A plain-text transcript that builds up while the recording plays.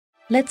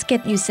Let's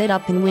get you set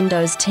up in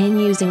Windows 10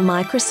 using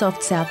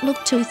Microsoft's Outlook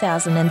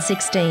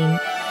 2016.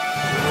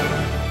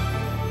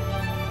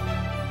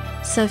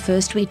 So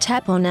first we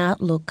tap on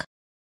Outlook.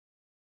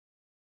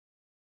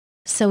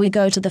 So we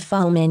go to the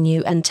File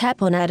menu and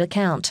tap on Add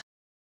Account.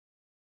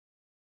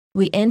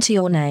 We enter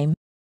your name,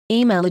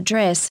 email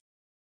address,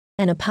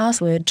 and a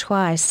password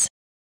twice.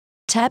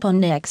 Tap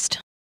on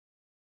Next.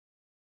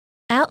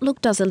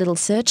 Outlook does a little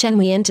search and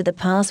we enter the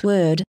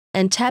password,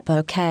 and tap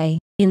OK.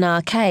 In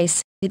our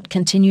case, it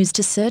continues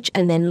to search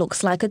and then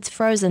looks like it's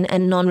frozen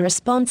and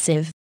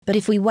non-responsive, but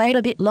if we wait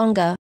a bit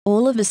longer,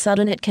 all of a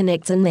sudden it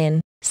connects and then,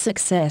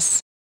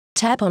 success.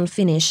 Tap on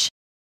Finish.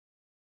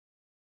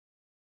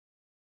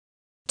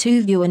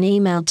 To view an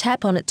email,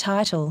 tap on its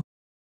title.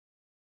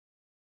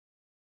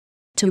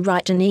 To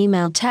write an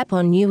email, tap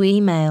on New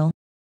Email.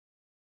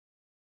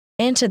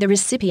 Enter the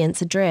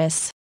recipient's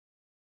address,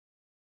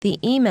 the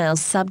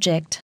email's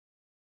subject,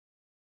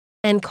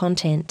 and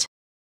content.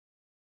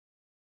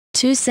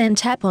 To send,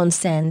 tap on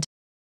Send.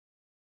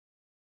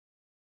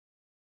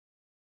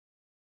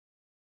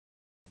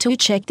 To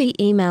check the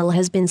email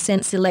has been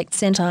sent, select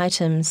Sent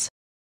Items.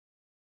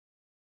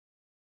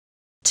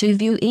 To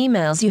view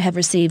emails you have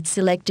received,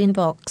 select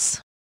Inbox.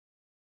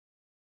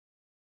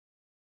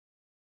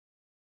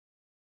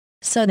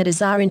 So that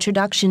is our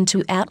introduction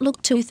to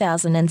Outlook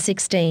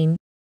 2016.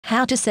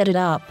 How to set it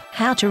up,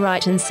 how to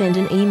write and send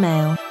an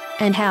email,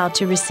 and how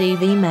to receive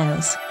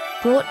emails.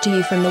 Brought to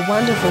you from the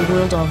wonderful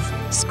world of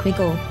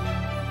Squiggle.